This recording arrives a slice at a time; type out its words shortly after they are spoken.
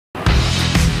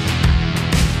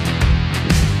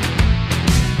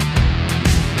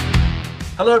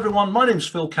Hello everyone, my name is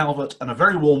Phil Calvert and a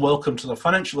very warm welcome to the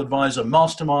Financial Advisor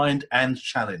Mastermind and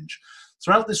Challenge.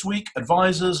 Throughout this week,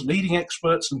 advisors, leading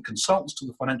experts and consultants to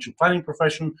the financial planning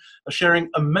profession are sharing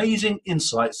amazing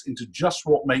insights into just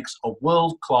what makes a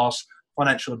world-class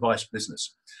financial advice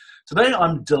business. Today,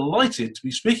 I'm delighted to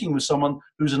be speaking with someone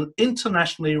who's an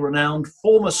internationally renowned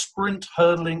former sprint,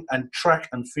 hurdling and track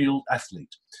and field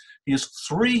athlete. He has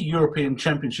 3 European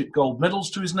Championship gold medals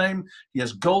to his name. He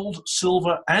has gold,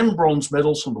 silver and bronze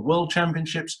medals from the World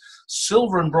Championships,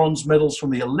 silver and bronze medals from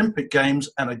the Olympic Games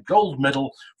and a gold medal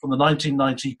from the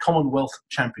 1990 Commonwealth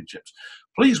Championships.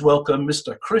 Please welcome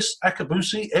Mr. Kriss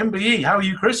Akabusi, MBE. How are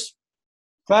you, Chris?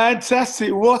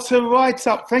 Fantastic. What a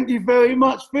write-up. Thank you very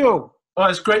much, Phil. Oh,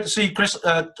 it's great to see you, Chris.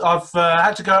 I've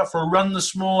had to go out for a run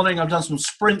this morning. I've done some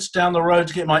sprints down the road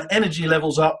to get my energy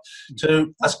levels up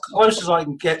to as close as I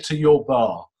can get to your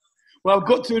bar. Well, I've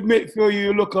got to admit, Phil,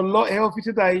 you look a lot healthier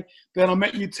today than I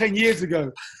met you 10 years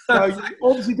ago. So you're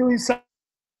obviously doing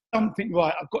something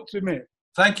right, I've got to admit.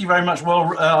 Thank you very much.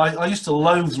 Well, I used to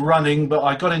loathe running, but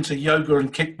I got into yoga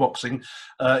and kickboxing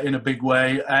in a big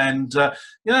way. And,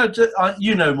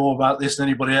 you know more about this than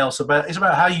anybody else. It's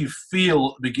about how you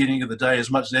feel at the beginning of the day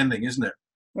as much as anything, isn't it?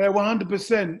 Yeah,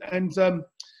 100%. And,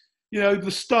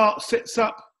 the start sets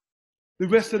up the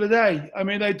rest of the day. I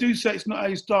mean, they do say it's not how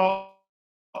you start,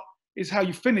 it's how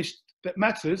you finish that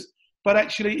matters. But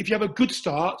actually, if you have a good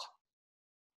start,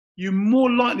 you're more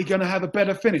likely going to have a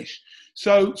better finish.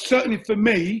 So certainly for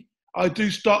me, I do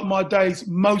start my days,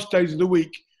 most days of the week,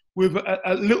 with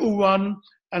a little run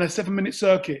and a 7-minute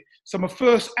circuit. So my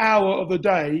first hour of the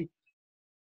day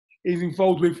is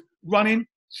involved with running,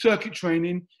 circuit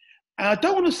training. And I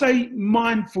don't want to say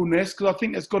mindfulness, because I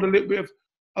think that's got a little bit of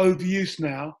overuse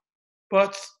now,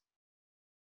 but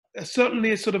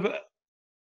certainly a sort of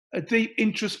a deep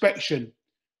introspection,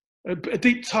 a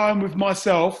deep time with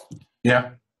myself. Yeah.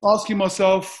 Asking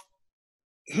myself,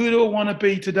 who do I want to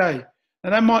be today?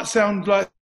 And that might sound like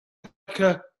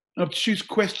an obtuse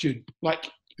question, like,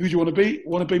 who do you want to be? I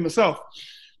want to be myself.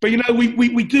 But,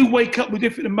 we do wake up with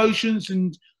different emotions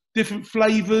and different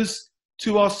flavors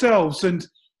to ourselves. And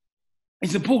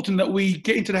it's important that we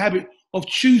get into the habit of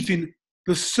choosing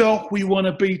the self we want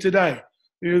to be today.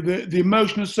 The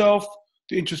emotional self,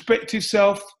 the introspective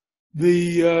self,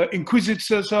 the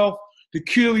inquisitive self, the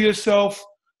curious self,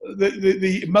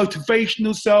 the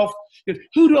motivational self.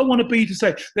 Who do I want to be to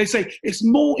say? They say it's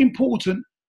more important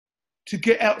to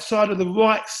get outside of the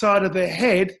right side of their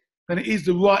head than it is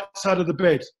the right side of the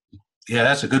bed. Yeah,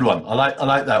 that's a good one. I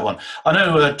like that one. I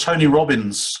know Tony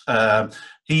Robbins,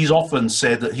 he's often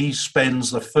said that he spends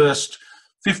the first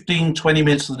 15, 20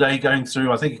 minutes of the day going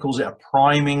through, I think he calls it a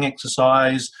priming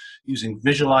exercise, using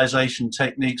visualization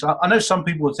techniques. I know some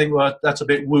people would think, well, that's a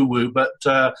bit woo-woo, but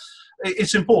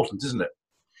it's important, isn't it?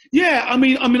 Yeah, I'm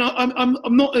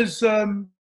not as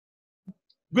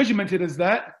regimented as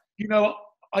that.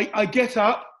 I get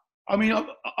up.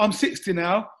 I'm 60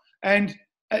 now, and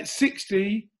at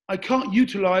 60, I can't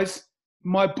utilize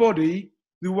my body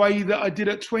the way that I did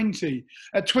at 20.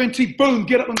 At 20, boom,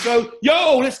 get up and go,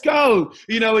 yo, let's go.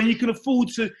 And you can afford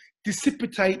to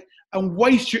dissipate and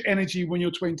waste your energy when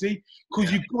you're 20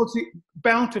 because you've got it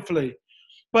bountifully.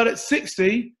 But at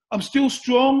 60, I'm still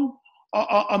strong.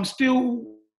 I'm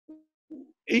still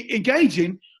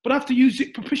engaging, but I have to use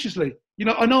it propitiously.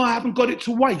 I know I haven't got it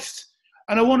to waste,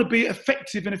 and I want to be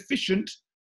effective and efficient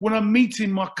when I'm meeting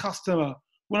my customer,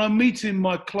 when I'm meeting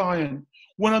my client,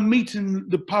 when I'm meeting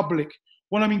the public,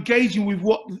 when I'm engaging with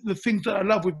the things that I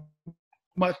love, with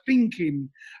my thinking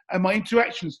and my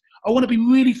interactions. I want to be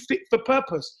really fit for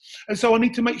purpose, and so I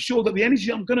need to make sure that the energy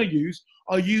I'm going to use,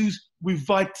 I use with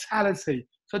vitality.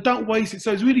 So don't waste it.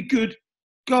 So it's really good.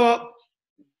 Go up,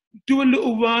 do a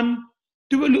little run,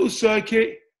 do a little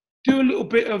circuit, do a little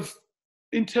bit of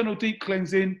internal deep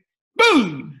cleansing.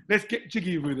 Boom! Let's get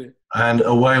jiggy with it. And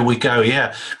away we go,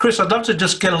 yeah. Chris, I'd love to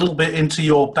just get a little bit into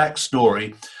your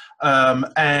backstory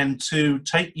and to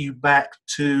take you back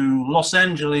to Los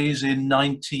Angeles in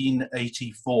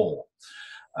 1984,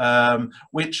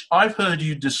 which I've heard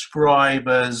you describe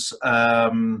as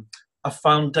a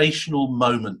foundational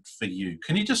moment for you.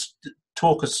 Can you just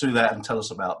talk us through that and tell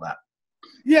us about that?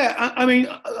 Yeah, I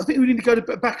think we need to go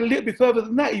back a little bit further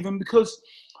than that even, because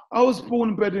I was born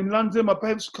and bred in London. My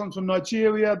parents come from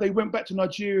Nigeria. They went back to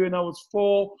Nigeria when I was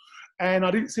 4, and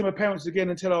I didn't see my parents again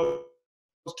until I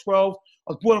was 12.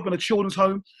 I was brought up in a children's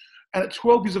home, and at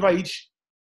 12 years of age,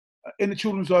 in the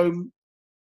children's home,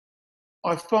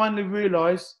 I finally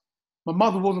realised my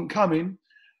mother wasn't coming,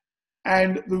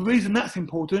 and the reason that's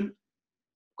important,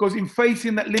 because in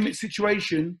facing that limit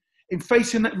situation, in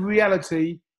facing that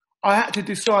reality, I had to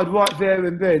decide right there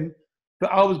and then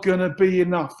that I was going to be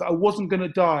enough, that I wasn't going to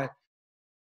die.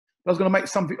 I was going to make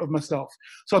something of myself.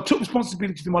 So I took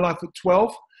responsibility for my life at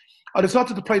 12. I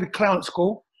decided to play the clown at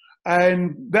school,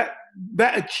 and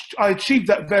I achieved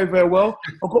that very, very well.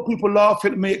 I got people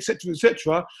laughing at me, etc.,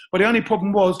 etc. But the only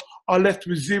problem was I left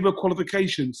with 0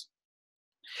 qualifications.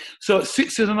 So at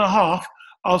 16 and a half,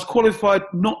 I was qualified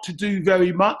not to do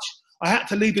very much. I had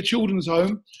to leave the children's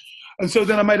home. And so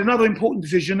then I made another important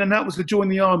decision, and that was to join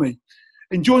the army.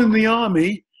 In joining the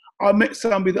army, I met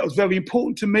somebody that was very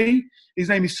important to me. His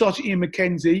name is Sergeant Ian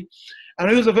Mackenzie. And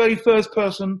he was the very first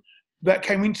person that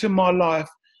came into my life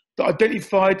that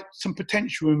identified some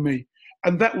potential in me.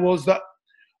 And that was that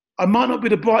I might not be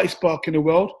the brightest spark in the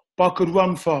world, but I could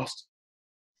run fast.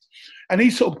 And he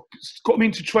sort of got me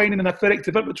into training, an athletic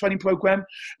development training program.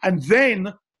 And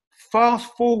then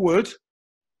fast forward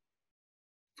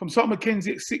from Sergeant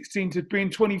Mackenzie at 16 to being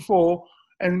 24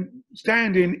 and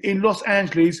standing in Los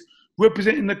Angeles,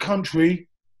 representing the country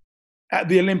at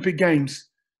the Olympic Games.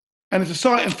 And it's a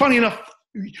sight, and funny enough,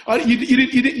 you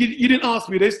didn't ask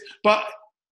me this, but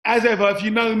as ever, if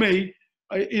you know me,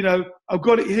 I've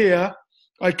got it here.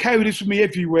 I carry this with me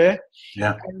everywhere.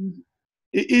 Yeah. And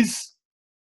it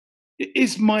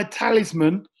is my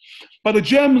talisman, but the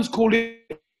Germans call it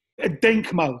a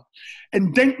Denkmal.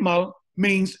 And Denkmal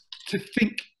means to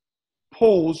think,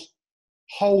 pause,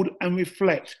 hold, and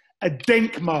reflect. A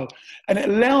Denkmal. And it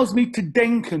allows me to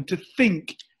denken, to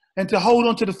think, and to hold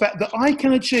on to the fact that I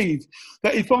can achieve,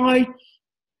 that if I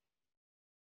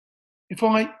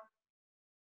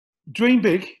dream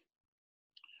big,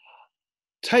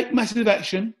 take massive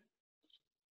action,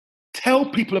 tell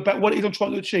people about what it is I'm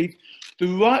trying to achieve, the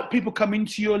right people come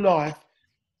into your life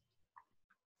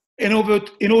in order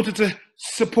to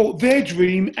support their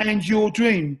dream and your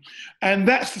dream. And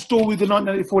that's the story of the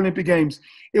 1984 Olympic Games.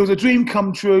 It was a dream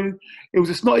come true. It was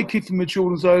a snotty kid from the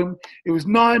children's home. It was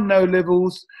 9 no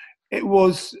levels. It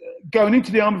was going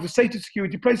into the army for safety,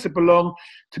 security, place to belong,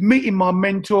 to meeting my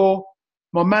mentor,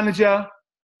 my manager,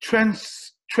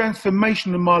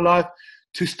 transformation in my life,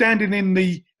 to standing in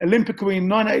the Olympic arena in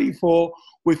 1984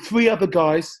 with 3 other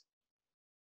guys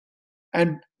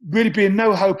and really being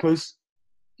no-hopers,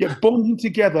 yet bonding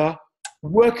together,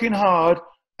 working hard,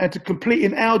 and to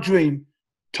completing our dream.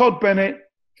 Todd Bennett,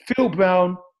 Phil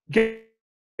Brown,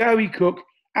 Gary Cook,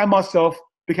 and myself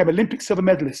became Olympic silver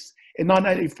medalists in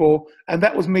 1984, and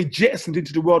that was me jettisoned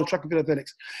into the world of track and field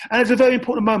athletics. And it's a very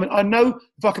important moment. I know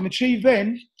if I can achieve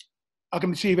then, I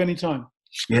can achieve any time.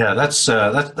 Yeah, that's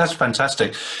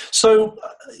fantastic. So,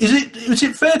 is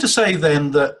it fair to say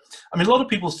then that, I mean, a lot of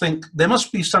people think there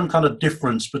must be some kind of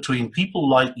difference between people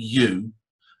like you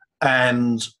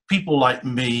and people like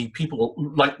me, people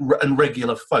like and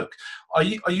regular folk. Are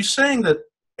you saying that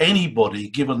anybody,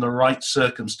 given the right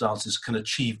circumstances, can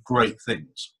achieve great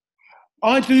things?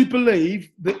 I do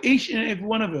believe that each and every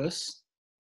one of us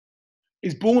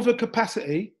is born with a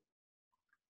capacity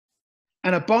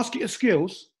and a basket of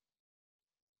skills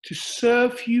to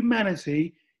serve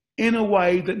humanity in a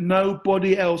way that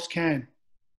nobody else can.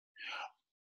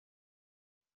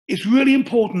 It's really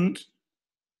important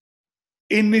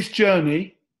in this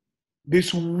journey,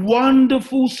 this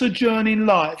wonderful sojourn in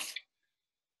life,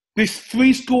 this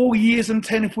 70 years and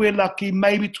 10 if we're lucky,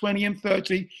 maybe 20 and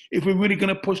 30 if we're really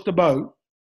going to push the boat,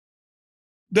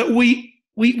 that we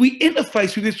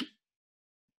interface with this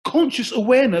conscious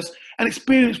awareness and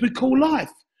experience we call life.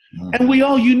 Mm. And we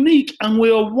are unique and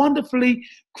we are wonderfully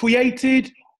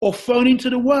created or thrown into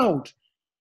the world.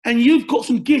 And you've got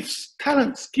some gifts,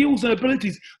 talents, skills, and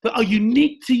abilities that are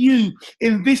unique to you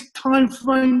in this time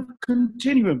frame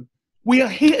continuum. We are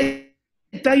here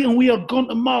today and we are gone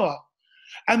tomorrow.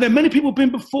 And there are many people who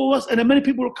have been before us and there are many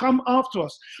people who will come after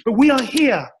us. But we are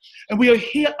here, and we are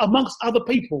here amongst other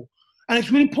people. And it's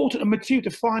really important and material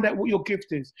to find out what your gift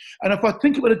is. And if I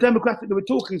think about the demographic that we're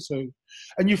talking to,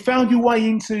 and you found your way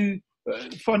into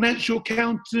financial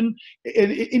accounting,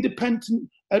 independent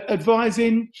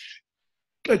advising,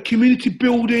 community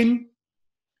building,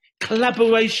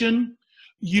 collaboration,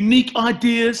 unique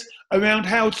ideas around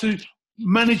how to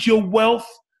manage your wealth,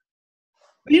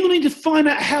 you're going to need to find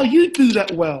out how you do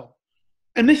that well.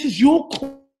 And this is your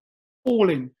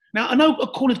calling. Now, I know a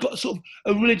calling's got sort of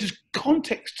a religious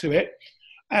context to it,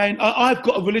 and I've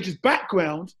got a religious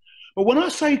background, but when I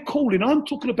say calling, I'm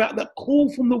talking about that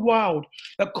call from the wild,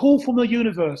 that call from the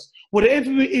universe.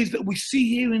 Whatever it is that we see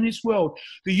here in this world,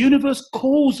 the universe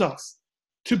calls us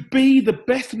to be the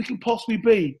best we can possibly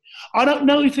be. I don't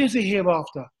know if there's a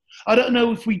hereafter. I don't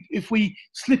know if we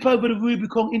slip over the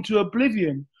Rubicon into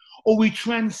oblivion, or we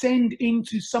transcend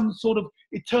into some sort of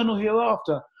eternal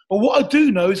hereafter. But what I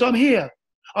do know is I'm here.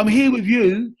 I'm here with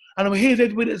you, and I'm here with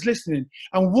everybody that's listening.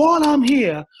 And while I'm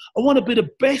here, I want to be the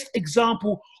best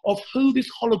example of who this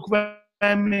hologram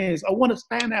is. I want to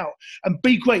stand out and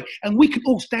be great. And we can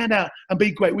all stand out and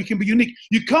be great. We can be unique.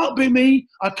 You can't be me.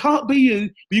 I can't be you.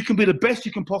 But you can be the best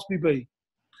you can possibly be.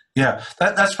 Yeah,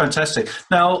 that's fantastic.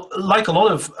 Now, like a lot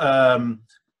of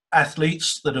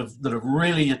athletes that have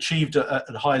really achieved at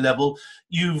a high level,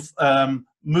 you've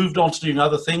moved on to doing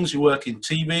other things. You work in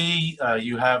TV.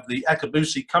 You have the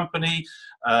Akabusi company.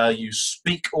 You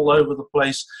speak all over the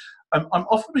place. I'm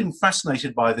often been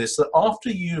fascinated by this, that after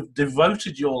you've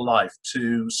devoted your life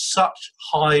to such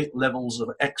high levels of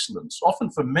excellence, often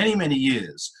for many, many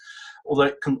years, although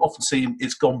it can often seem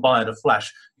it's gone by in a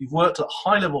flash, you've worked at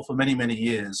high level for many, many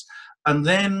years, and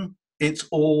then it's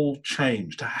all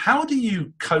changed. How do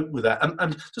you cope with that?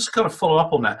 And just to kind of follow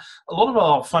up on that, a lot of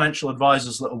our financial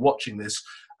advisors that are watching this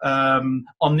are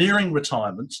nearing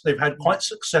retirement. They've had quite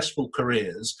successful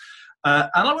careers.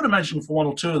 And I would imagine for one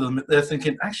or two of them, they're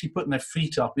thinking actually putting their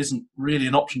feet up isn't really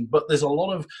an option. But there's a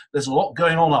lot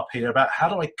going on up here about how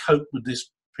do I cope with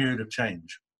this period of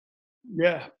change?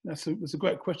 Yeah, that's a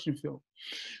great question, Phil.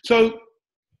 So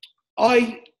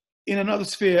in another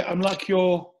sphere, I'm like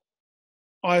your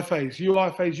IFAs, you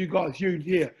IFAs, you guys, you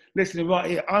here, listening right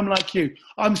here. I'm like you.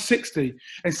 I'm 60,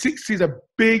 and 60 is a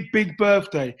big, big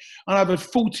birthday. And I've had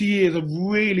 40 years of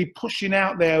really pushing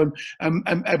out there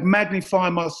and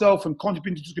magnifying myself and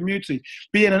contributing to the community,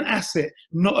 being an asset,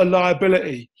 not a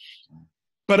liability.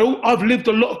 But I've lived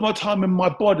a lot of my time in my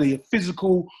body, a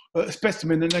physical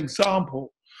specimen, an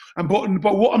example.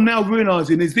 But what I'm now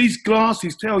realising is these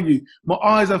glasses tell you my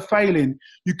eyes are failing.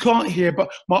 You can't hear, but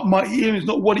my hearing is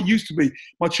not what it used to be.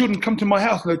 My children come to my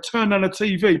house and they turn on the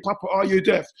TV. Papa, are you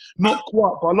deaf? Not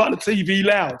quite, but I like the TV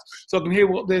loud so I can hear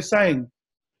what they're saying.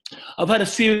 I've had a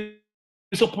serious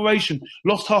operation,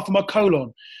 lost half of my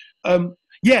colon.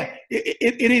 Yeah,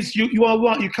 it is. You are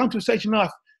right. You come to a stage in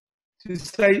life to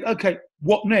say, okay,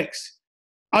 what next?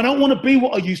 I don't want to be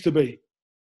what I used to be.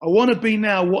 I want to be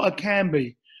now what I can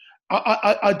be.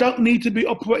 I don't need to be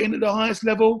operating at the highest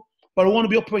level, but I want to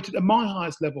be operating at my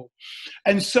highest level.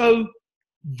 And so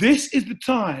this is the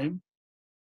time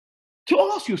to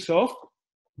ask yourself,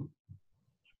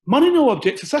 money, no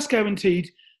object, success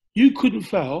guaranteed, you couldn't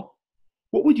fail.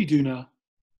 What would you do now?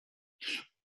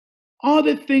 Are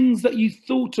there things that you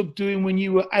thought of doing when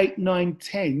you were 8, 9,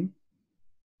 10,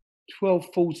 12,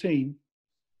 14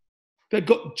 that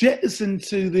got jettisoned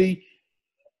to the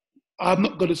I've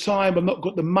not got the time, I've not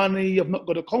got the money, I've not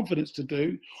got the confidence to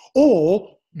do,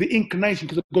 or the inclination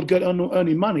because I've got to get on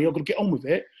earning money, I've got to get on with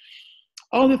it?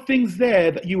 Are there things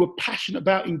there that you were passionate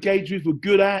about, engaged with, were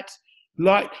good at?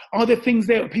 Like, are there things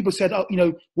there that people said, oh, you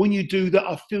know, when you do that,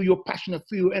 I feel your passion, I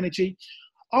feel your energy?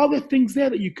 Are there things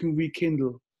there that you can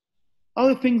rekindle?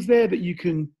 Are there things there that you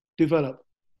can develop?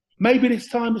 Maybe this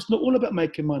time it's not all about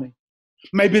making money.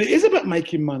 Maybe it is about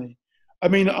making money. I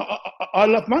mean, I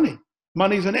love money.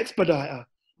 Money is an expediter.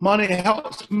 Money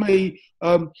helps me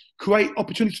create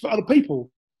opportunities for other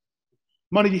people.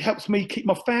 Money helps me keep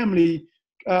my family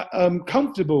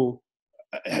comfortable.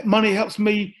 Money helps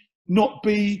me not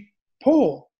be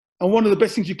poor. And one of the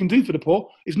best things you can do for the poor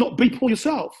is not be poor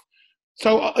yourself.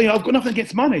 So, you know, I've got nothing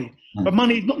against money, but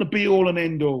money is not the be all and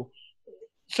end all.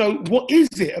 So what is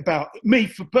it about me?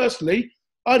 For personally,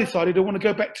 I decided I want to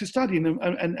go back to studying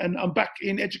and I'm back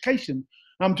in education.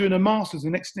 I'm doing a master's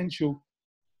in existential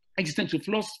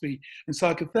philosophy and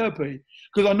psychotherapy,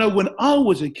 because I know when I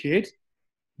was a kid,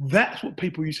 that's what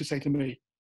people used to say to me.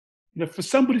 You know, for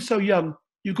somebody so young,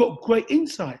 you've got great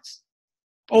insights.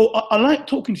 Oh, I like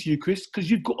talking to you, Kriss, because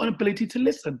you've got an ability to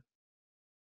listen.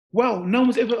 Well, no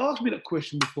one's ever asked me that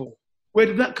question before. Where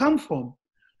did that come from?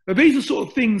 But these are sort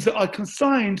of things that I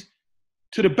consigned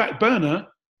to the back burner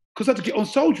because I had to get on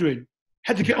soldiering,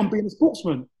 had to get on being a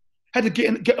sportsman, had to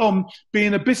get on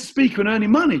being a business speaker and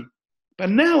earning money. But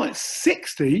now at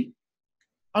 60,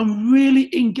 I'm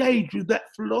really engaged with that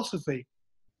philosophy.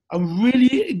 I'm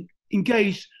really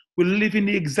engaged with living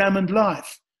the examined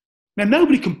life. Now,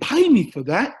 nobody can pay me for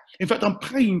that. In fact, I'm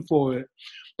paying for it.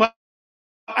 But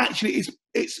actually,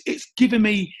 it's given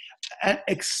me an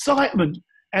excitement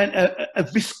and a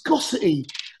viscosity,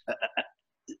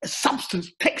 a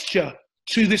substance, texture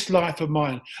to this life of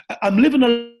mine. I'm living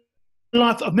a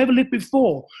life I've never lived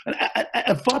before, and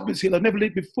a vibrancy that I've never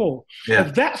lived before. Yeah.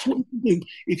 And that's what you can do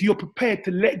if you're prepared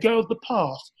to let go of the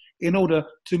past in order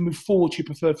to move forward to your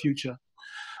preferred future.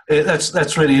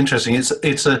 That's really interesting.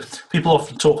 People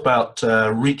often talk about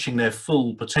reaching their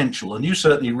full potential, and you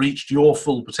certainly reached your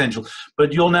full potential.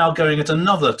 But you're now going at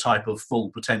another type of full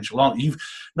potential, aren't you?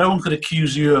 No one could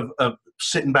accuse you of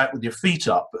sitting back with your feet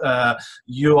up.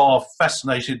 You are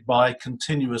fascinated by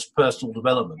continuous personal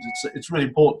development. It's really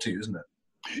important to you, isn't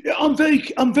it? Yeah,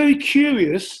 I'm very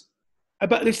curious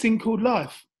about this thing called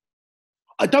life.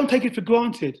 I don't take it for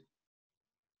granted.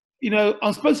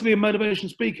 I'm supposed to be a motivational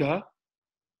speaker,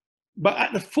 but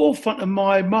at the forefront of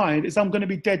my mind is I'm going to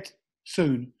be dead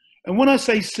soon. And when I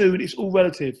say soon, it's all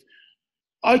relative.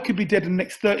 I could be dead in the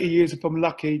next 30 years if I'm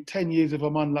lucky, 10 years if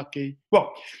I'm unlucky.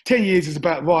 Well, 10 years is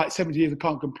about right, 70 years I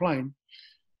can't complain.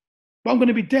 But I'm going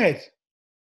to be dead.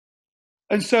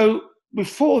 And so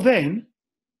before then,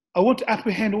 I want to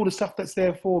apprehend all the stuff that's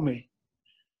there for me.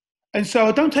 And so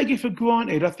I don't take it for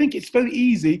granted. I think it's very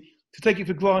easy to take it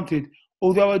for granted.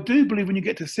 Although I do believe when you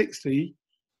get to 60,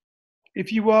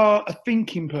 if you are a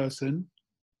thinking person,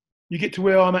 you get to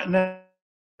where I'm at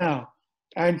now.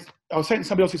 And I was saying to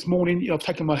somebody else this morning, I've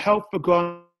taken my health for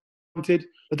granted.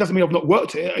 That doesn't mean I've not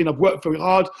worked it. I've worked very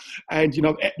hard and,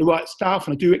 I've ate the right stuff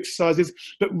and I do exercises,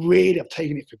 but really I've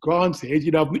taken it for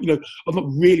granted. I've not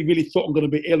really thought I'm going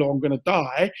to be ill or I'm going to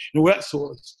die and all that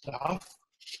sort of stuff.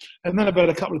 And then I've had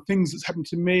a couple of things that's happened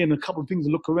to me and a couple of things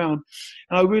to look around.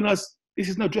 And I realised this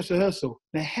is no dress rehearsal.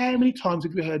 Now, how many times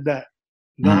have you heard that?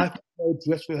 Life is no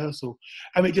dress rehearsal.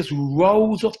 And it just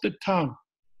rolls off the tongue.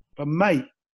 But mate,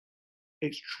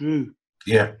 it's true.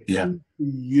 Yeah.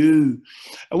 You.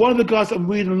 And one of the guys I'm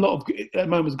reading a lot of at the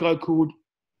moment is a guy called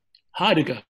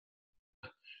Heidegger.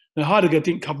 Now, Heidegger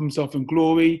didn't cover himself in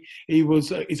glory.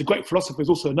 He's a great philosopher. He's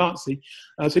also a Nazi.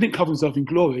 So he didn't cover himself in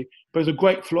glory, but he's a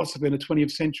great philosopher in the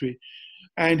 20th century.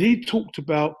 And he talked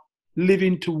about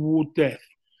living toward death.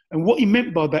 And what he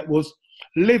meant by that was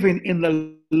living in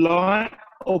the light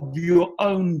of your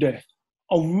own death,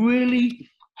 of really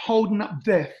holding up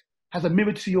death as a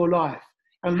mirror to your life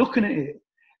and looking at it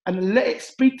and let it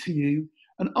speak to you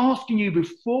and asking you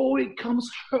before it comes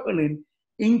hurtling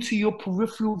into your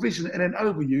peripheral vision and then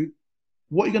over you,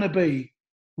 what you're going to be,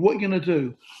 what you're going to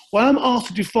do. When I'm asked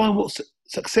to define what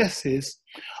success is,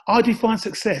 I define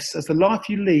success as the life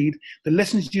you lead, the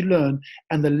lessons you learn,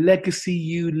 and the legacy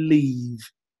you leave.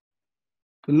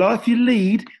 The life you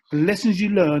lead, the lessons you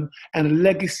learn, and the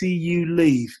legacy you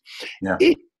leave. Yeah.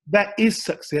 If that is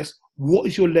success, what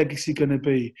is your legacy going to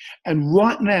be? And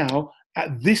right now,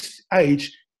 at this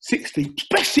age, 60,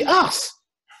 especially us,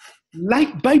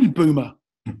 late baby boomer,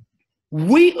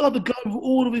 we are the guys with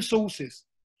all the resources.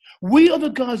 We are the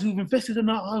guys who've invested in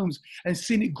our homes and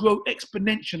seen it grow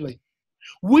exponentially.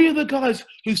 We are the guys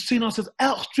who've seen ourselves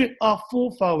outstrip our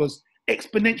forefathers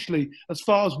exponentially as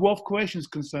far as wealth creation is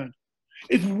concerned.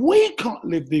 If we can't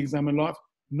live the examined life,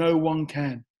 no one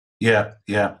can. Yeah.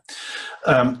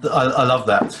 I love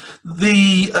that.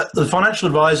 The financial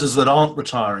advisors that aren't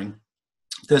retiring,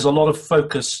 there's a lot of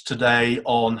focus today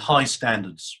on high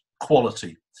standards,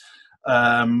 quality,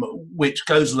 which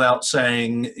goes without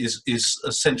saying is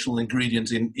essential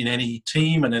ingredient in any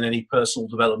team and in any personal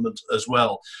development as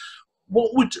well.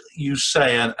 What would you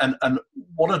say and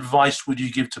what advice would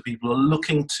you give to people who are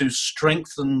looking to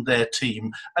strengthen their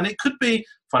team? And it could be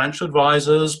financial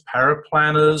advisors,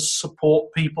 paraplanners,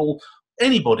 support people,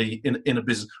 anybody in a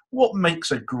business. What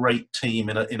makes a great team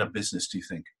in a business, do you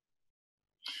think?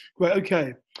 Right,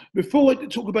 okay. Before I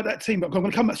talk about that team, I'm going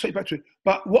to come straight back to it.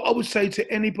 But what I would say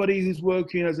to anybody who's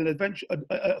working as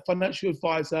a financial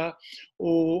advisor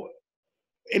or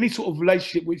any sort of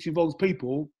relationship which involves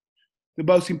people, the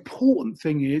most important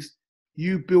thing is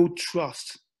you build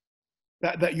trust.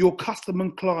 That your customer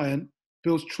and client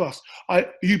builds trust.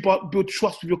 You build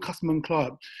trust with your customer and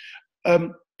client.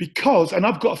 Because, and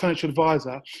I've got a financial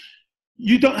advisor,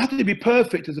 you don't have to be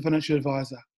perfect as a financial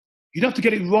advisor. You don't have to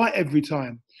get it right every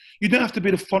time. You don't have to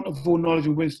be the font of all knowledge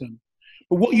and wisdom.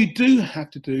 But what you do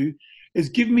have to do is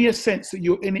give me a sense that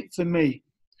you're in it for me.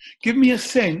 Give me a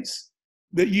sense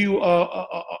that you are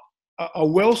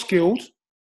well-skilled,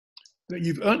 that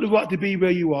you've earned the right to be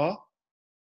where you are,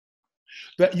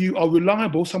 that you are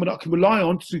reliable, someone that I can rely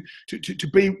on to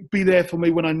be there for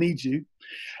me when I need you,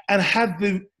 and have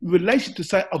the relation to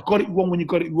say, I got it wrong when you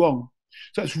got it wrong.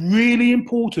 So it's really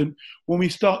important when we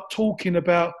start talking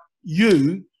about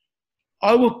you,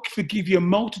 I will forgive you a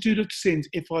multitude of sins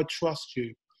if I trust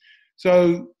you.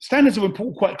 So standards are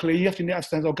important quite clearly. You have to have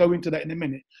standards. I'll go into that in a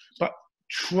minute. But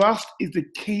trust is the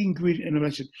key ingredient in a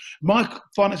relationship. My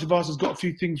financial advisor's got a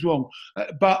few things wrong,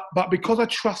 but because I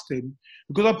trust him,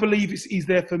 because I believe he's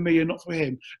there for me and not for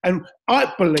him, and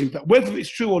I believe that whether it's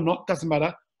true or not doesn't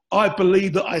matter. I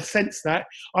believe that, I sense that.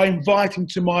 I invite him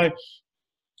to I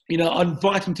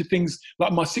invite him to things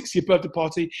like my 60th birthday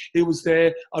party. He was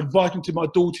there. I invite him to my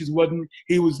daughter's wedding.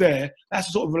 He was there. That's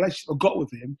the sort of relationship I've got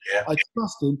with him. Yeah. I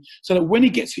trust him so that when he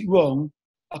gets it wrong,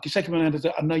 I can shake my hand and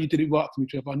say, I know you did it right for me,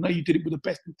 Trevor. I know you did it with the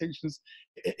best intentions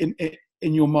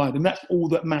in your mind, and that's all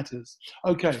that matters.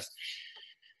 Okay.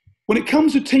 When it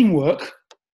comes to teamwork,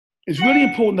 it's really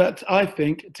important that I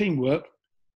think teamwork,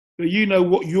 that you know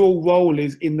what your role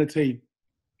is in the team.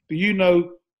 That you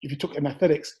know, if you talk in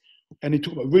athletics and you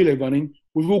talk about relay running,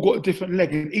 we've all got a different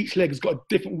leg, and each leg has got a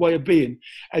different way of being,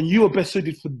 and you are best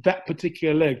suited for that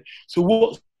particular leg. So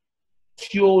what's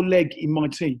your leg in my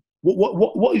team?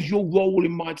 What is your role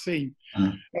in my team?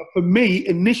 For me,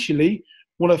 initially,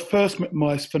 when I first met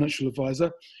my financial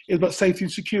advisor, it was about safety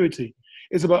and security.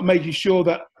 It's about making sure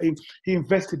that he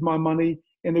invested my money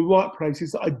in the right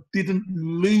places, that I didn't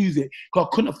lose it, because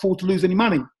I couldn't afford to lose any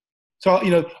money. So,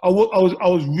 I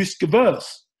was risk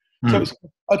averse. So it's,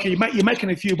 okay, you're making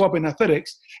a few bob in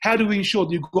athletics. How do we ensure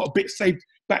that you've got a bit saved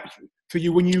back for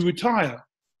you when you retire?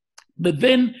 But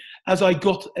then, as I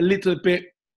got a little bit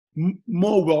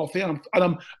more wealthy, and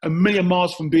I'm a million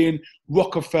miles from being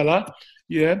Rockefeller,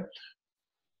 yeah.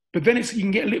 But then you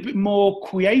can get a little bit more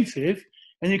creative,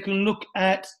 and you can look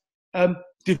at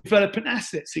developing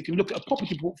assets. You can look at a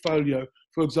property portfolio,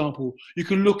 for example. You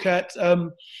can look at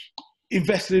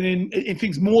investing in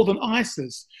things more than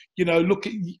ISAs. Look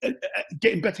at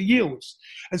getting better yields,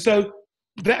 and so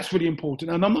that's really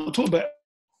important. And I'm not talking about.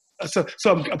 So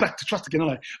I'm back to trust again,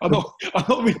 aren't I? I'm not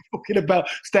really talking about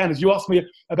standards. You asked me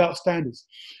about standards.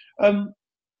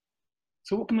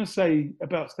 So what can I say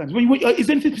about standards? Is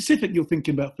there anything specific you're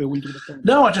thinking about, Phil, when you talk about standards?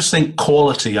 No, I just think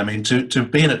quality. I mean, to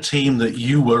be in a team that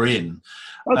you were in,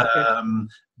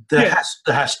 there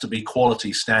has to be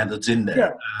quality standards in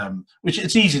there. Which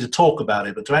it's easy to talk about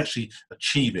it, but to actually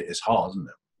achieve it is hard, isn't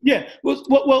it? Yeah,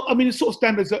 well, I mean, the sort of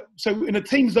standards that, so in the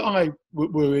teams that I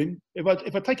were in, if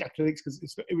I take athletics,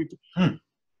 because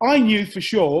I knew for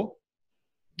sure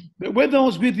that whether I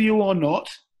was with you or not,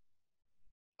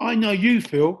 I know you,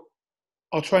 Phil,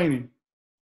 are training.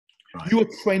 Right. You are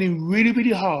training really,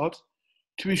 really hard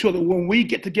to ensure that when we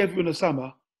get together in the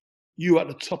summer, you're at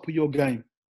the top of your game.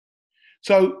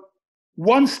 So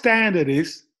one standard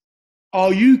is,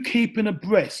 are you keeping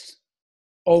abreast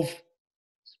of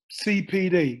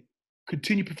CPD,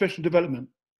 continued professional development?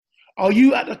 Are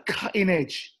you at the cutting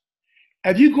edge?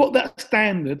 Have you got that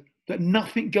standard that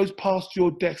nothing goes past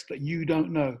your desk that you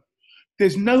don't know?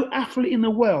 There's no athlete in the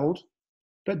world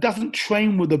that doesn't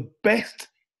train with the best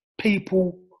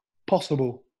people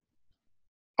possible.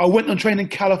 I went and trained in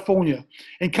California.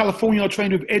 In California, I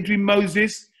trained with Edwin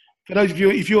Moses. For those of you,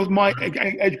 if you're my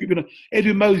age group,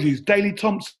 Edwin Moses, Daley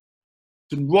Thompson,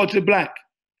 Roger Black,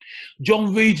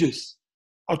 John Regis.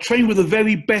 I train with the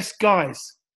very best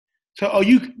guys. So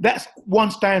that's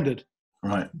one standard.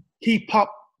 Right. Keep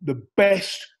up the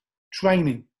best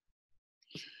training.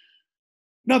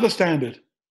 Another standard,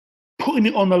 putting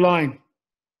it on the line.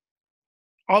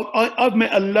 I've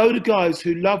met a load of guys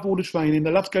who love all the training,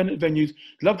 they love going to venues,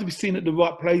 love to be seen at the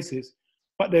right places,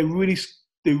 but they're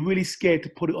really scared to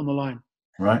put it on the line.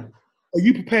 Right. Are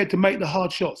you prepared to make the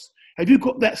hard shots? Have you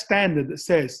got that standard that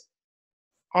says,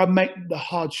 I make the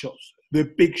hard shots, the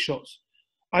big shots?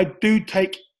 I do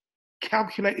take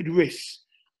calculated risks,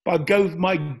 but I go with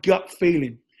my gut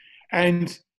feeling,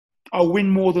 and I win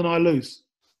more than I lose.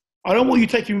 I don't want you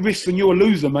taking risks and you're a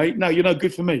loser, mate. No, you're not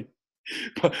good for me.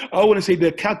 But I want to see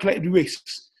the calculated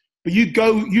risks. But you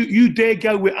dare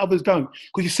go where others don't.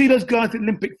 Because you see those guys at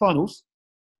Olympic finals,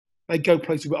 they go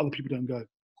places where other people don't go.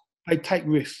 They take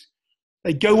risks.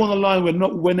 They go on the line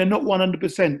when they're not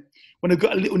 100%, when they've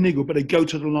got a little niggle, but they go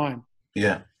to the line.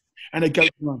 Yeah. And they go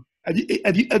to the line.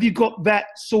 Have you got that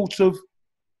sort of,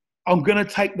 I'm going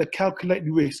to take the calculated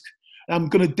risk, and I'm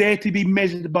going to dare to be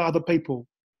measured by other people?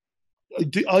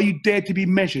 Are you dare to be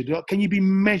measured? Can you be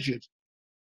measured?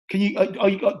 Are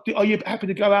you happy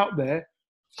to go out there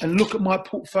and look at my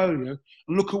portfolio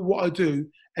and look at what I do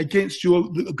against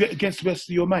the rest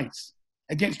of your mates,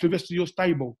 against the rest of your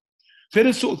stable? They're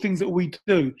the sort of things that we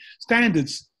do.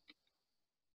 Standards.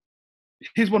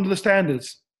 Here's one of the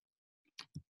standards.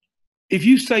 If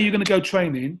you say you're going to go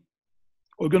training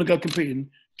or you're going to go competing,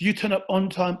 do you turn up on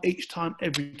time each time,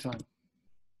 every time?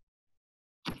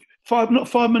 Not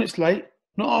 5 minutes late,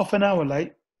 not half an hour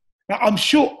late. Now,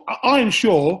 I am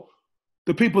sure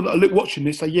the people that are watching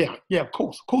this say, yeah, of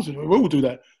course, we all do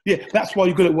that. Yeah, that's why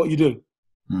you're good at what you do.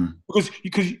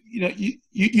 Because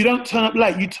you don't turn up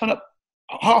late, you turn up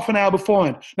half an hour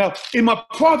beforehand. Now, in my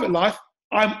private life,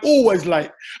 I'm always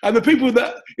late. And the people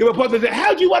that in my private life say,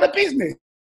 how do you run a business?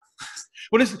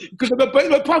 Well, because in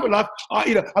my private life,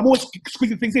 I'm always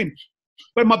squeezing things in.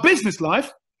 But in my business life,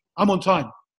 I'm on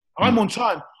time. I'm on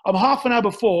time. I'm half an hour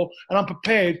before, and I'm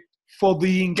prepared for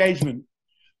the engagement.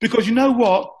 Because you know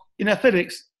what? In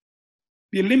athletics,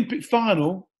 the Olympic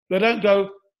final, they don't go,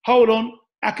 hold on,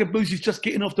 Akabusi's just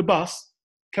getting off the bus.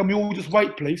 Can we all just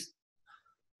wait, please?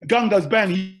 The gun goes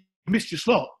bang, you missed your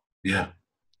slot. Yeah.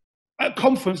 At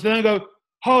conference, they don't go,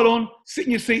 hold on, sit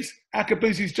in your seats.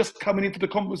 Akabusi's just coming into the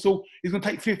conference hall. He's going to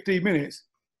take 15 minutes.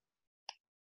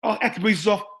 Oh, Akabusi's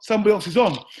off, somebody else is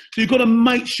on. So you've got to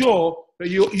make sure that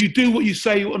you do what you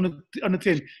say on the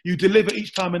tin. You deliver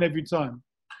each time and every time.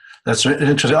 That's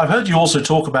interesting. I've heard you also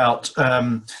talk about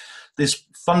this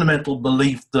fundamental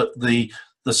belief that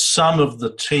the sum of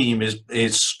the team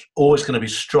is always going to be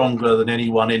stronger than any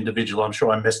one individual. I'm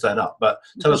sure I messed that up, but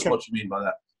tell us what you mean by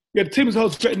that. Yeah, the team as a whole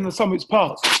is better than the sum of its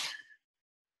parts.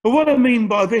 But what I mean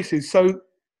by this is, so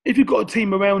if you've got a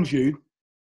team around you,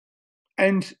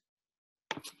 and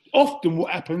often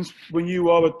what happens when you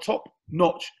are a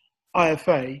top-notch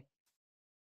IFA,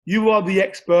 you are the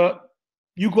expert,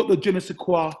 you've got the je ne sais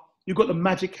quoi, you've got the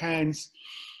magic hands,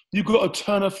 you've got a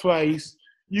turn of phrase,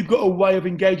 you've got a way of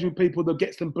engaging with people that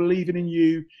gets them believing in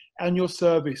you and your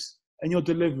service and your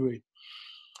delivery.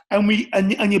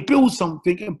 And you build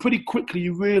something, and pretty quickly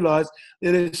you realise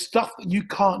that there's stuff that you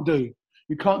can't do.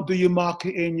 You can't do your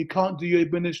marketing, you can't do your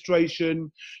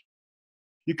administration,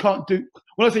 you can't do,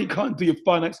 when I say you can't do your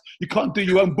finance, you can't do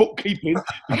your own bookkeeping,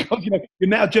 because you're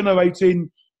now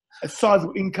generating a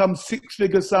sizable income,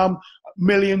 6-figure sum,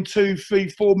 million, 2, 3,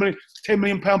 4 million, 10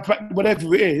 million pound,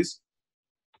 whatever it is.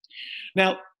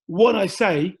 Now, what I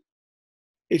say,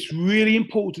 it's really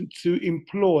important to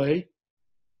employ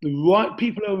the right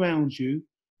people around you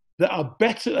that are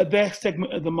better at their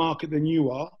segment of the market than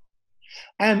you are,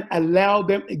 and allow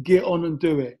them to get on and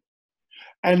do it.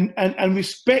 And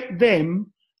respect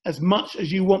them as much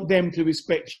as you want them to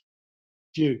respect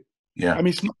you. Yeah. I mean,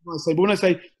 it's not what I say, but when I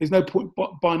say there's no point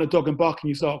buying a dog and barking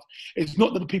yourself, it's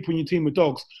not that the people in your team are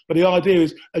dogs, but the idea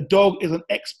is a dog is an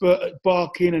expert at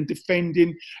barking and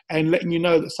defending and letting you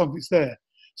know that something's there.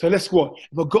 So let's what?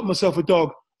 If I've got myself a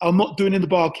dog, I'm not doing the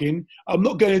barking, I'm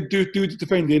not going to do the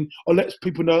defending, or let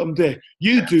people know I'm there.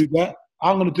 You do that,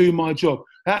 I'm going to do my job.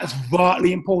 That's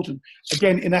vitally important.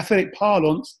 Again, in athletic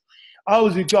parlance, I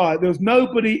was a guy, there was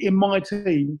nobody in my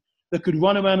team that could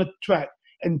run around a track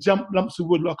and jump lumps of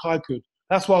wood like I could.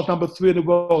 That's why I was number 3 in the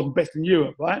world and best in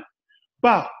Europe, right?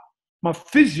 But my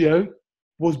physio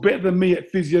was better than me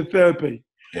at physiotherapy.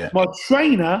 Yeah. My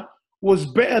trainer was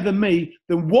better than me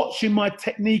than watching my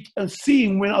technique and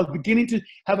seeing when I was beginning to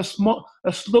have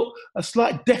a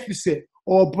slight deficit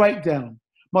or a breakdown.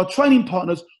 My training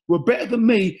partners were better than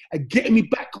me at getting me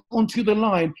back onto the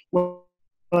line when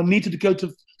I needed to go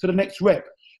to the next rep.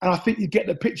 And I think you get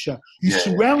the picture. You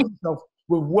surround yourself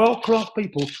with world-class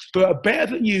people who are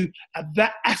better than you at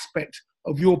that aspect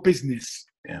of your business.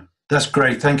 Yeah, that's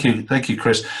great. Thank you,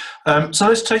 Kriss. So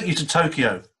let's take you to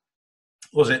Tokyo.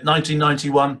 Was it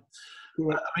 1991?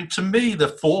 Yeah. I mean, to me, the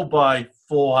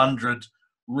 4x400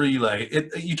 relay,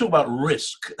 you talk about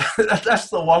risk. That's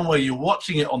the one where you're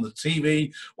watching it on the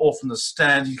TV or from the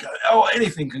stand. You go, oh,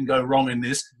 anything can go wrong in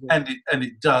this, and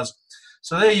it does.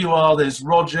 So there you are. There's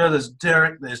Roger, there's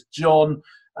Derek, there's John,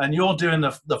 and you're doing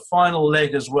the final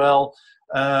leg as well.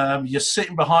 You're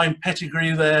sitting behind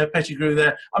Pettigrew there.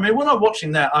 I mean, when I'm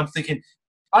watching that, I'm thinking,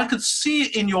 I could see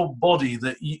it in your body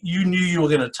that you knew you were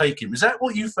going to take him. Is that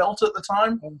what you felt at the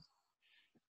time?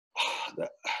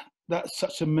 That's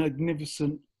such a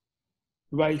magnificent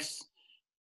race,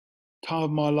 time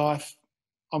of my life.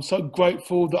 I'm so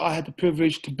grateful that I had the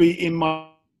privilege to be in my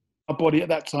body at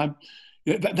that time.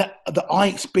 That I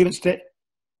experienced it,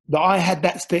 that I had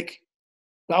that stick,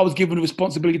 that I was given the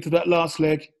responsibility to that last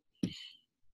leg.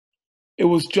 It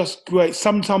was just great.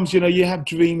 Sometimes, you have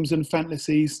dreams and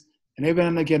fantasies, and every now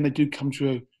and again they do come true.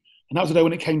 And that was the day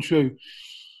when it came true.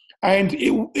 And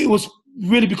it was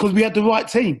really because we had the right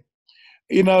team.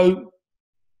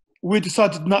 We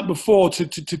decided the night before to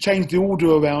change the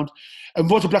order around, and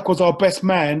Roger Black was our best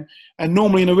man. And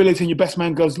normally in a relay team, your best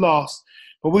man goes last.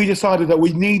 But we decided that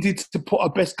we needed to put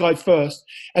our best guy first,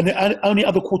 and the only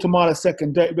other quarter mile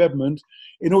second, Derek Redmond,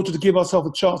 in order to give ourselves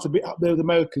a chance to be up there with the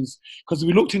Americans. Because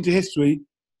we looked into history,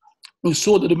 we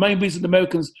saw that the main reason the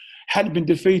Americans hadn't been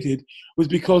defeated was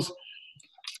because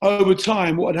over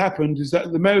time, what had happened is that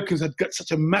the Americans had got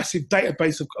such a massive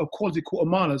database of quality quarter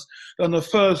milers that on the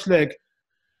first leg,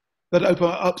 they'd open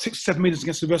up 6 or 7 meters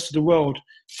against the rest of the world.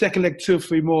 Second leg, 2 or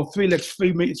 3 more. 3 legs,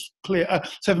 3 meters clear.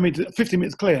 7 meters, 50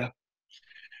 meters clear.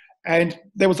 And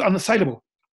they was unassailable.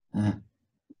 Mm.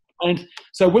 And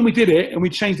so when we did it and we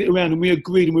changed it around and we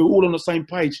agreed and we were all on the same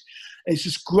page, it's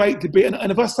just great to be. And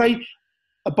if I say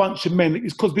a bunch of men,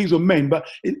 it's because these are men, but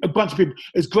a bunch of people,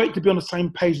 it's great to be on the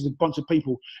same page as a bunch of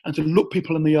people and to look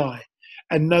people in the eye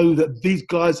and know that these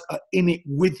guys are in it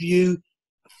with you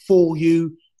for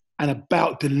you and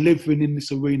about delivering in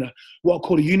this arena. What I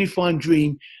call a unifying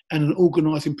dream and an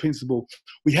organising principle.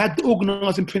 We had the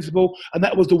organising principle, and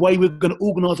that was the way we were going to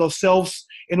organise ourselves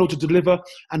in order to deliver.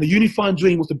 And the unifying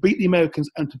dream was to beat the Americans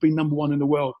and to be number one in the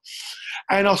world.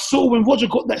 And I saw when Roger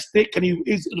got that stick and he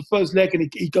is at the first leg and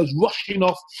he goes rushing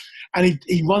off and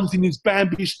he runs in his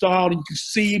Bambi style, and you can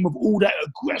see him with all that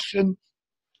aggression.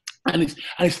 And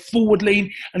it's forward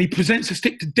lean, and he presents a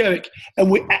stick to Derek,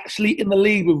 and we're actually in the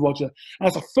lead with Roger. And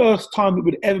that's the first time that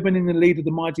we'd ever been in the lead of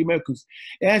the mighty Americans.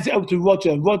 He hands it over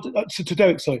to to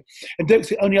Derek, sorry. And Derek's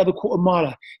the only other quarter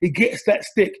miler. He gets that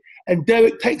stick, and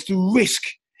Derek takes the risk.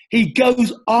 He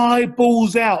goes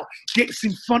eyeballs out, gets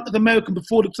in front of the American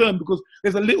before the turn, because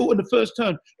there's a little in the first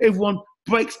turn. Everyone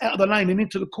breaks out of the lane and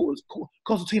into the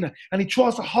concertina, and he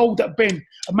tries to hold that bend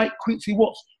and make Quincy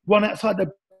Watts run outside the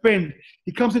bend.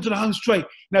 He comes into the home straight.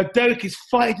 Now Derek is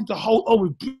fighting to hold on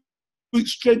with brute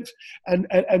strength and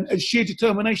sheer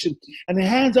determination, and he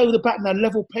hands over the baton, now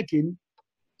level pegging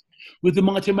with the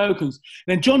mighty Americans.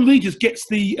 Then John Regis gets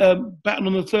the baton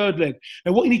on the third leg.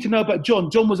 Now what you need to know about John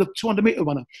was a 200-metre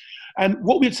runner, and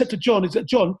what we had said to John is that,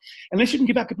 John, unless you can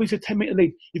give Akabusi a 10-metre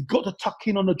lead, you've got to tuck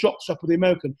in on the jock strap of the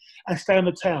American and stay on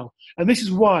the tail. And this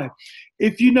is why,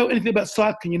 if you know anything about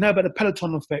cycling, you know about the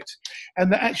peloton effect,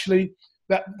 and that actually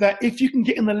that if you can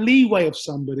get in the leeway of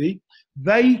somebody,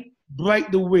 they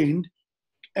break the wind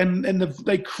and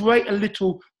they create a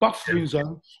little buffering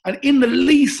zone. And in the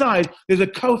lee side, there's a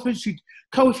coefficient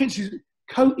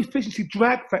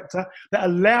drag factor that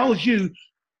allows you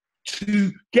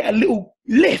to get a little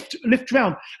lift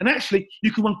around. And actually,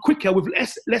 you can run quicker with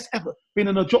less effort being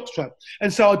on a jock strap.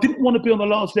 And so I didn't want to be on the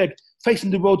last leg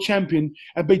facing the world champion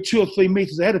and be 2 or 3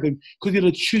 meters ahead of him, because he'd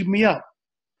have chewed me up.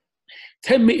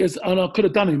 10 metres and I could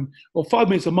have done him, or 5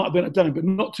 minutes I might have been able to done him, but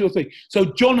not 2 or 3. So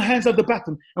John hands over the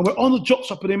baton, and we're on the jock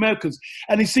strap of the Americans.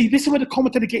 And you see, this is where the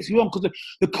commentator gets you wrong, because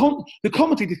the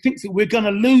commentator thinks that we're going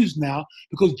to lose now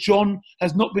because John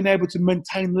has not been able to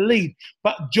maintain the lead.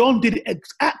 But John did it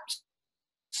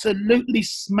absolutely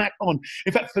smack on.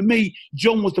 In fact, for me,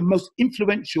 John was the most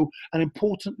influential and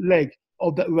important leg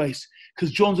of that race,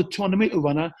 because John's a 200-metre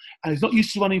runner and he's not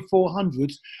used to running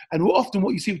 400s. And often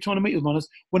what you see with 200-metre runners,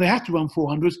 when they have to run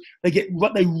 400s, they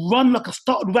run like a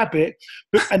startled rabbit,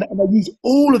 and they use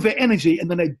all of their energy, and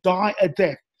then they die a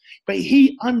death. But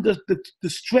he, under the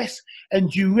stress and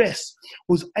duress,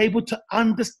 was able to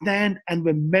understand and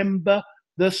remember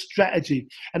the strategy.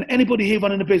 And anybody here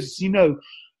running a business, you know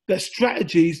that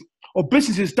strategies or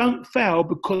businesses don't fail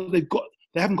because they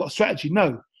haven't got a strategy.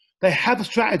 No, they have a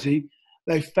strategy.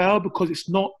 They fail because it's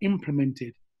not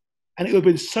implemented. And it would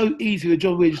have been so easy for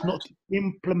John Regis not to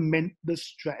implement the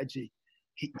strategy.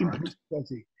 He implements the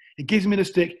strategy. He gives me the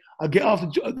stick. I get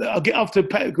after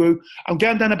Pettigrew. I'm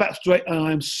going down the back straight, and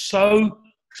I am so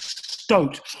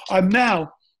stoked. The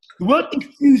word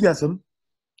enthusiasm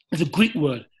is a Greek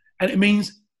word, and it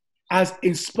means as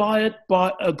inspired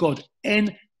by a God.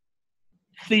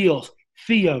 Theo,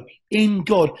 in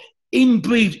God,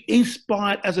 inbreathed,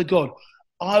 inspired as a God.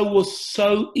 I was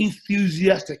so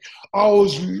enthusiastic. I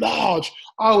was large.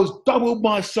 I was double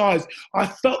my size. I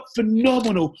felt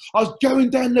phenomenal. I was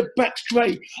going down the back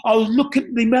straight. I was looking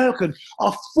at the American. I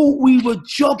thought we were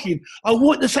jogging. I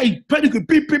wanted to say, Pettigrew,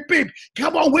 beep, beep, beep.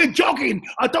 Come on, we're jogging.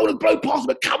 I don't want to blow past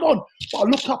them, but come on. But I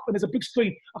look up and there's a big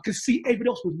screen. I can see everybody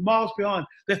else was miles behind.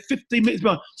 They're 15 minutes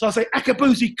behind. So I say,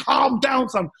 Akabusi, calm down,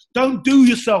 son. Don't do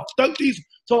yourself. Don't do yourself.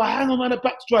 So I hang on around the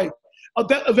back straight.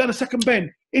 Around the second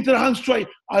bend, into the home straight.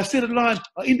 I see the line.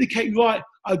 I indicate right.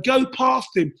 I go past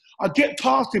him. I get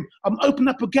past him. I'm opening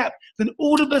up a gap. Then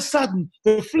all of a sudden,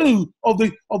 the flew of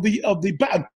the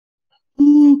baton.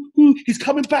 He's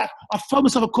coming back. I throw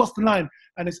myself across the line,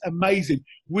 and it's amazing.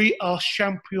 We are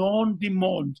champion du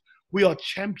monde. We are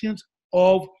champions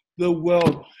of the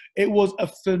world. It was a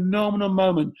phenomenal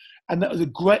moment, and that was a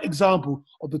great example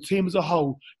of the team as a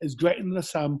whole is greater than the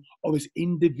sum of its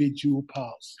individual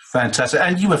parts. Fantastic.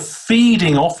 And you were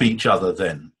feeding off each other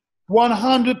then?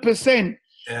 100%.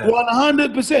 Yeah.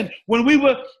 100%. When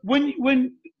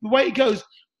the way it goes,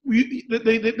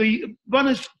 the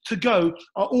runners to go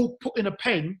are all put in a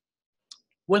pen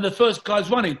when the first guy's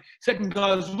running, second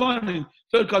guy's running,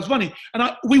 third guy's running.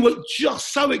 And we were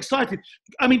just so excited.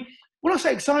 I mean, when I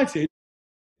say excited,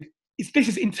 this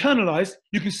is internalized.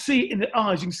 You can see it in the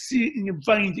eyes. You can see it in your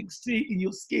veins. You can see it in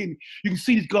your skin. You can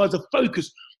see these guys are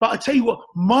focused. But I tell you what,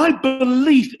 my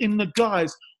belief in the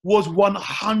guys was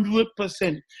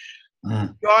 100%.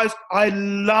 Guys, I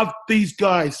love these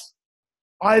guys.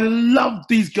 I love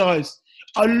these guys.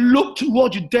 I looked at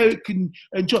Roger, Derek, and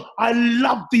John. I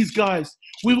love these guys.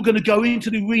 We were going to go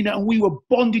into the arena and we were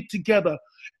bonded together.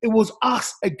 It was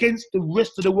us against the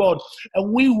rest of the world,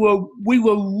 and we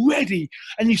were ready.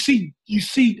 And you see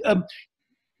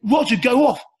Roger go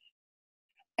off,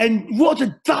 and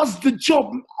Roger does the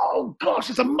job. Oh gosh,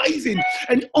 it's amazing.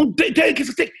 And on Derek gets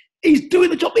a stick, he's doing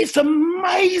the job. It's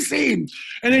amazing.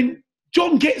 And then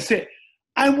John gets it,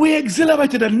 and we're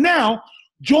exhilarated. And now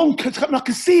John can come, and I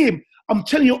can see him. I'm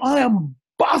telling you, I am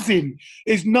buzzing.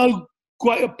 There's no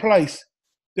greater place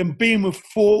than being with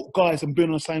four guys and being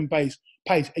on the same pace,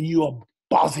 and you are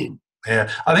buzzing.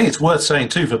 Yeah, I think it's worth saying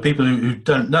too, for people who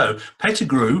don't know,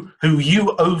 Pettigrew, who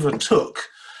you overtook,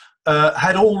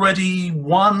 had already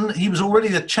won. He was already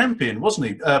the champion, wasn't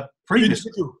he?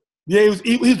 Previously. Yeah,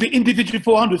 he was the individual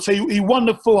 400. So he won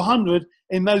the 400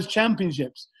 in those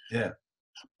championships. Yeah.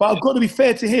 But I've got to be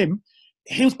fair to him.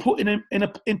 He was put in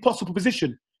an impossible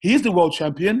position. He is the world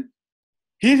champion.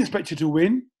 He is expected to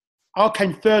win. I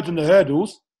came third in the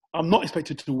hurdles. I'm not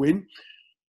expected to win.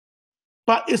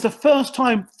 But it's the first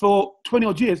time for 20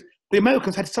 odd years the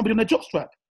Americans had somebody on their jockstrap.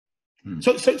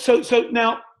 So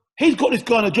now he's got this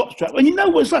guy on a jockstrap, and you know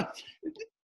what it's like.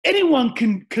 Anyone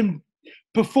can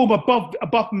perform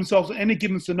above themselves in any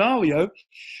given scenario.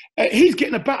 He's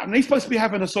getting a baton. He's supposed to be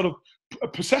having a sort of a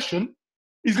procession.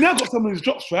 He's now got someone on his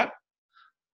jockstrap,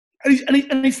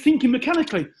 and he's thinking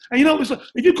mechanically. And you know what it's like?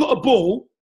 If you've got a ball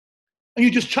and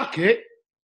you just chuck it,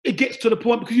 it gets to the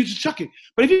point because you just chuck it.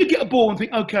 But if you get a ball and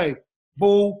think, okay,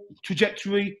 ball,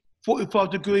 trajectory,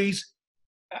 45 degrees,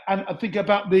 and think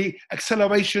about the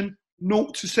acceleration, 0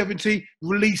 to 70,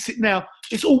 release it now.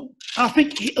 It's all, I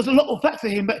think there's a lot of that for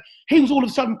him, but he was all of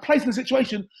a sudden placed in a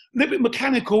situation, a little bit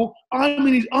mechanical. I'm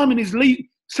in his lead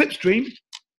slipstream.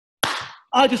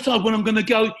 I decide when I'm going to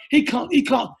go. He can't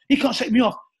shake me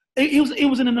off. He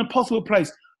was in an impossible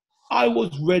place. I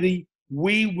was ready.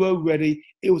 We were ready.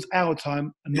 It was our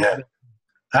time. And not theirs.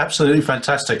 Absolutely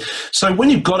fantastic. So when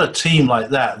you've got a team like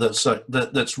that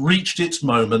that's reached its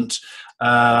moment,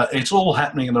 it's all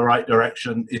happening in the right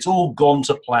direction, it's all gone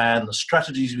to plan, the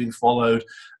strategy's being followed,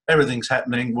 everything's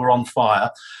happening, we're on fire.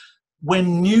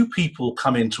 When new people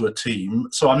come into a team,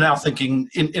 so I'm now thinking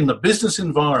in the business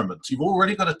environment, you've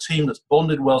already got a team that's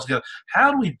bonded well together.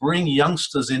 How do we bring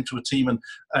youngsters into a team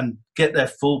and get their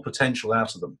full potential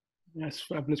out of them? That's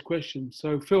a fabulous question.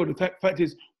 So, Phil, the fact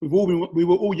is, we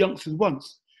were all youngsters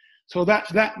once. So that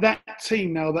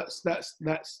team now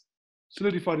that's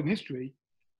solidified in history.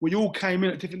 We all came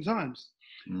in at different times.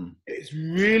 It's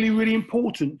really, really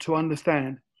important to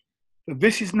understand that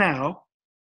this is now,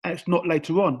 and it's not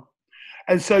later on.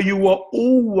 And so you are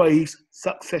always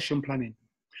succession planning.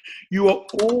 You are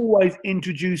always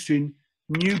introducing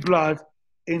new blood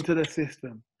into the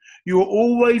system. You are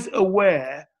always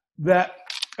aware that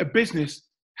a business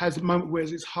has a moment where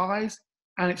it's highs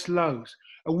and its lows.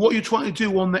 And what you're trying to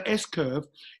do on the S-curve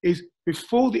is,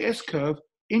 before the S-curve,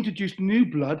 introduce new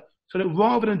blood, so that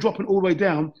rather than dropping all the way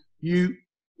down, you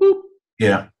boop,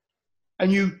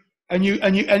 and you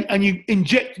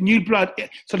inject new blood,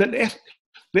 so that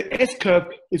the S-curve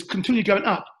is continually going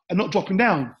up and not dropping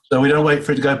down. So we don't wait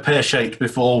for it to go pear-shaped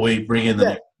before we bring in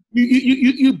the new.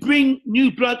 You bring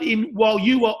new blood in while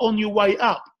you are on your way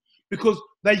up, because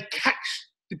they catch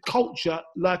the culture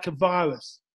like a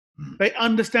virus. They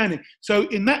understand it. So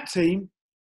in that team,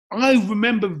 I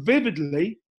remember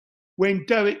vividly when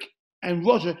Derek and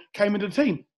Roger came into the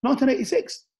team,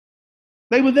 1986.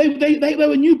 They were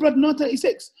new blood in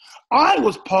 1986. I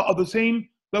was part of the team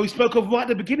that we spoke of right at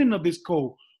the beginning of this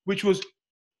call, which was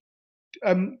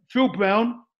Phil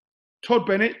Brown, Todd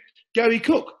Bennett, Gary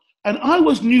Cook. And I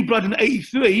was new blood in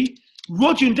 83.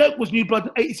 Roger and Derek was new blood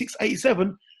in 86,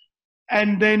 87.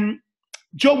 And then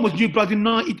John was new blood in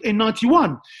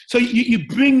 91. So you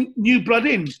bring new blood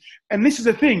in. And this is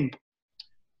the thing.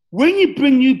 When you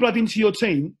bring new blood into your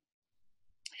team,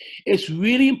 it's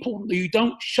really important that you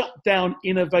don't shut down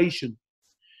innovation.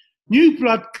 New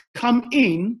blood come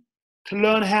in to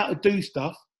learn how to do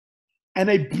stuff, and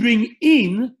they bring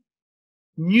in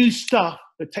new stuff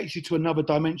that takes you to another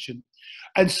dimension.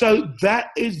 And so that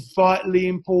is vitally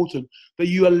important, that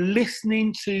you are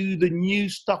listening to the new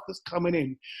stuff that's coming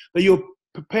in, that you're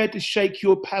prepared to shake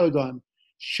your paradigm,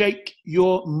 shake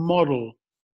your model.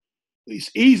 It's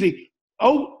easy.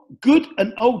 Good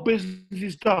and old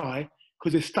businesses die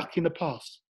because they're stuck in the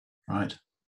past. Right.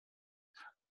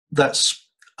 That's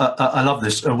I love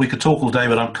this. We could talk all day,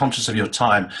 but I'm conscious of your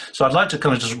time. So I'd like to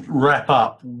kind of just wrap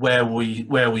up where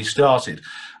we started.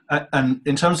 And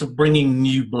in terms of bringing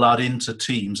new blood into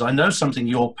teams, I know something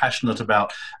you're passionate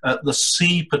about, the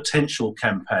See Potential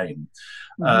campaign,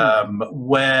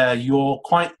 where you're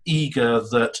quite eager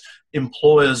that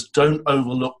employers don't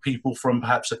overlook people from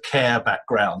perhaps a care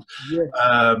background. Yes.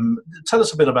 Tell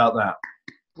us a bit about that.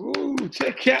 Ooh,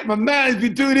 check out my man. He's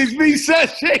been doing his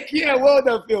research. Check yeah, well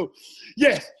done, Phil.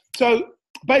 Yes. So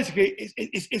basically,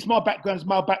 it's my background, it's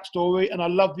my backstory, and I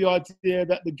love the idea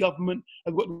that the government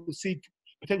have got the Seed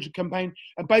Potential campaign,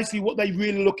 and basically what they're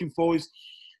really looking for is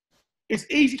it's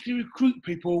easy to recruit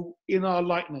people in our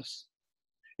likeness.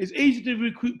 It's easy to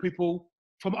recruit people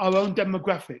from our own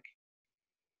demographic.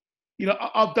 You know,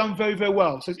 I've done very, very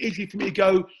well. So it's easy for me to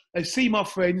go and see my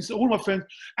friends, all my friends,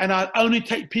 and I only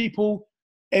take people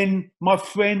in my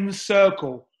friends'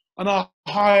 circle, and I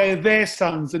hire their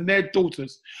sons and their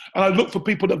daughters. And I look for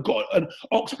people that have got an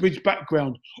Oxbridge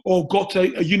background or got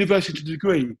a university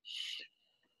degree.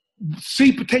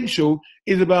 See Potential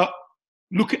is about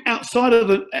looking outside of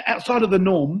the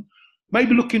norm,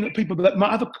 maybe looking at people that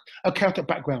might have a Celtic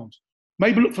background.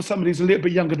 Maybe look for somebody who's a little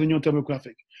bit younger than your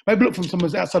demographic. Maybe look for someone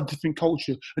who's outside a different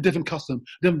culture, a different custom,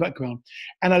 a different background,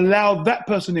 and allow that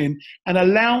person in, and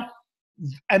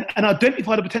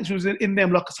identify the potential in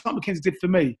them, like Scott McKinsey did for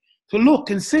me, to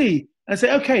look and see and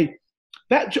say, okay,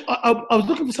 that I was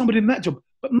looking for somebody in that job,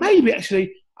 but maybe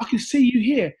actually I can see you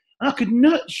here, and I could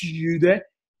nurture you there,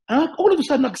 and all of a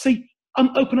sudden I can see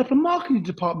I'm opening up a marketing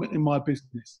department in my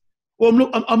business, or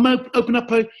I'm opening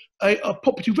up a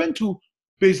property rental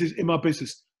business in my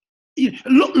business. You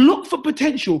know, look for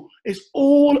potential. It's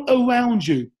all around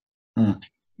you.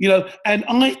 You know, and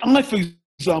I, for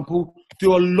example,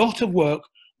 do a lot of work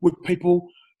with people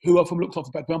who are from looked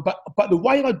after background, but the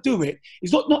way I do it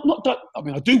is not that. I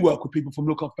mean, I do work with people from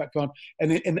looked after background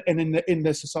and in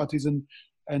their societies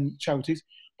and charities,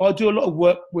 but I do a lot of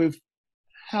work with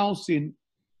housing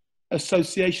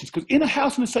associations, because in a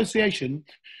housing association,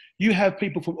 you have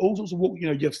people from all sorts of walks. You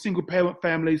know, you have single parent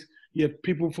families, you have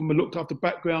people from a looked after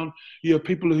background, you have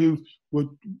people who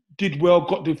did well,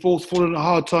 got divorced, fallen at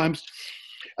hard times.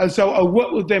 And so I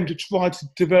work with them to try to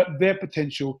develop their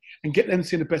potential and get them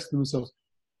seeing the best of themselves.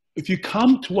 If you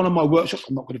come to one of my workshops,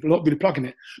 I'm not really plugging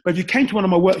it, but if you came to one of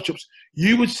my workshops,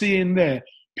 you would see in there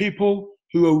people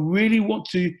who are really want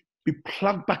to be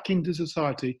plugged back into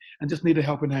society and just need a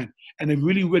helping hand. And they're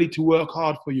really ready to work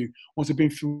hard for you once they've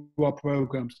been through our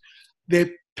programs.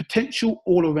 They're potential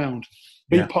all around.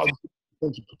 Be part of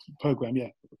the program, yeah.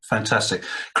 Fantastic.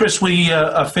 Kriss, we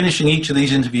are finishing each of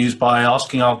these interviews by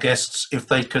asking our guests if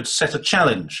they could set a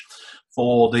challenge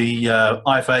for the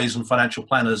IFAs and financial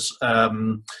planners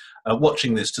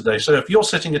watching this today. So if you're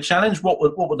setting a challenge, what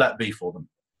would that be for them?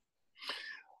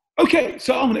 Okay,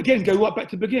 so I'm going to again go right back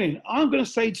to the beginning. I'm going to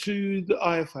say to the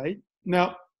IFA,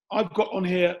 now I've got on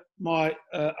here my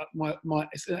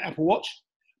it's an Apple Watch,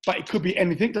 but it could be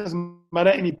anything, doesn't matter,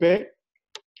 any bit.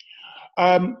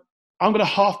 I'm going to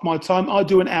half my time. I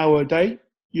do an hour a day.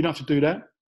 You don't have to do that.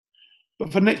 But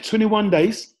for the next 21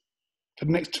 days,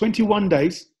 I'm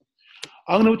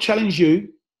going to challenge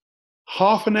you,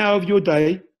 half an hour of your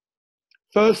day.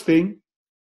 First thing,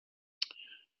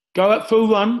 go out for a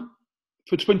run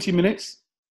for 20 minutes.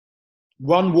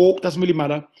 Run, walk, doesn't really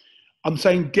matter. I'm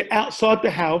saying get outside the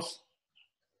house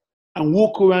and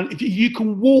walk around. If you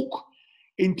can walk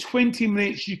in 20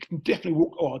 minutes, you can definitely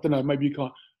walk. Oh, I don't know, maybe you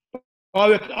can't.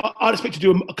 I'd expect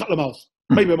you to do a couple of miles,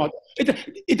 maybe a mile.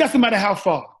 It doesn't matter how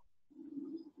far.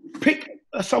 Pick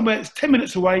somewhere that's 10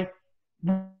 minutes away,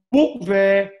 walk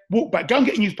there, walk back. Go and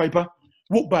get a newspaper,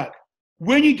 walk back.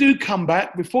 When you do come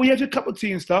back, before you have your cup of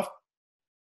tea and stuff,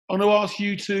 I'm going to ask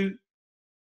you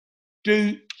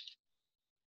to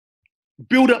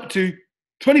build up to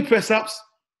 20 press-ups,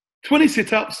 20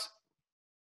 sit-ups,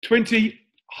 20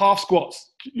 half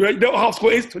squats. You know what half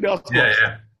squat is? 20 half squats.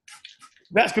 Yeah.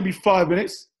 That's going to be 5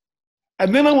 minutes.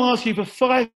 And then I'll ask you for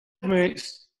 5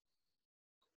 minutes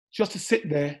just to sit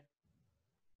there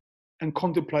and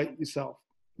contemplate yourself,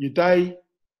 your day,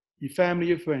 your family,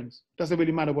 your friends. Doesn't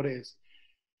really matter what it is.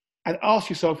 And ask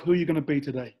yourself who you're going to be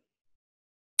today.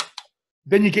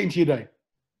 Then you get into your day.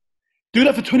 Do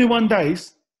that for 21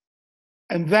 days,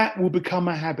 and that will become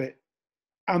a habit.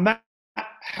 And that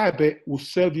habit will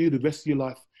serve you the rest of your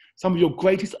life. Some of your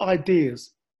greatest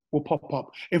ideas will pop up.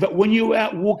 In fact, when you're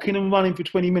out walking and running for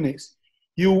 20 minutes,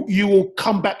 you will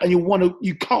come back and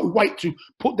you can't wait to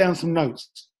put down some notes.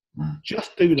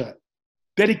 Just do that.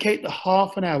 Dedicate the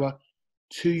half an hour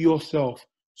to yourself,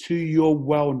 to your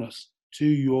wellness, to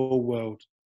your world.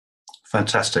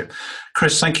 Fantastic.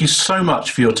 Kriss, thank you so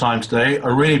much for your time today. I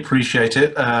really appreciate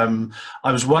it. I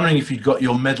was wondering if you'd got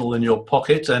your medal in your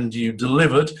pocket, and you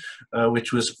delivered,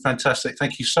 which was fantastic.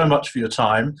 Thank you so much for your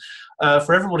time.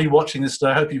 For everybody watching this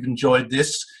today, I hope you've enjoyed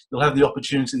this. You'll have the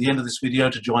opportunity at the end of this video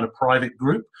to join a private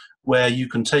group where you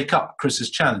can take up Kriss's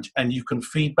challenge and you can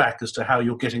feed back as to how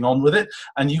you're getting on with it,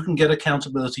 and you can get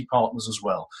accountability partners as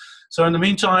well. So in the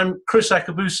meantime, Kriss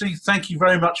Akabusi, thank you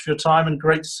very much for your time and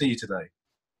great to see you today.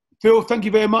 Phil, thank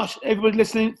you very much. Everybody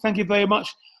listening, thank you very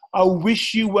much. I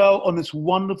wish you well on this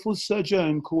wonderful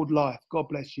sojourn called life. God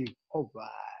bless you. All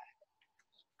right.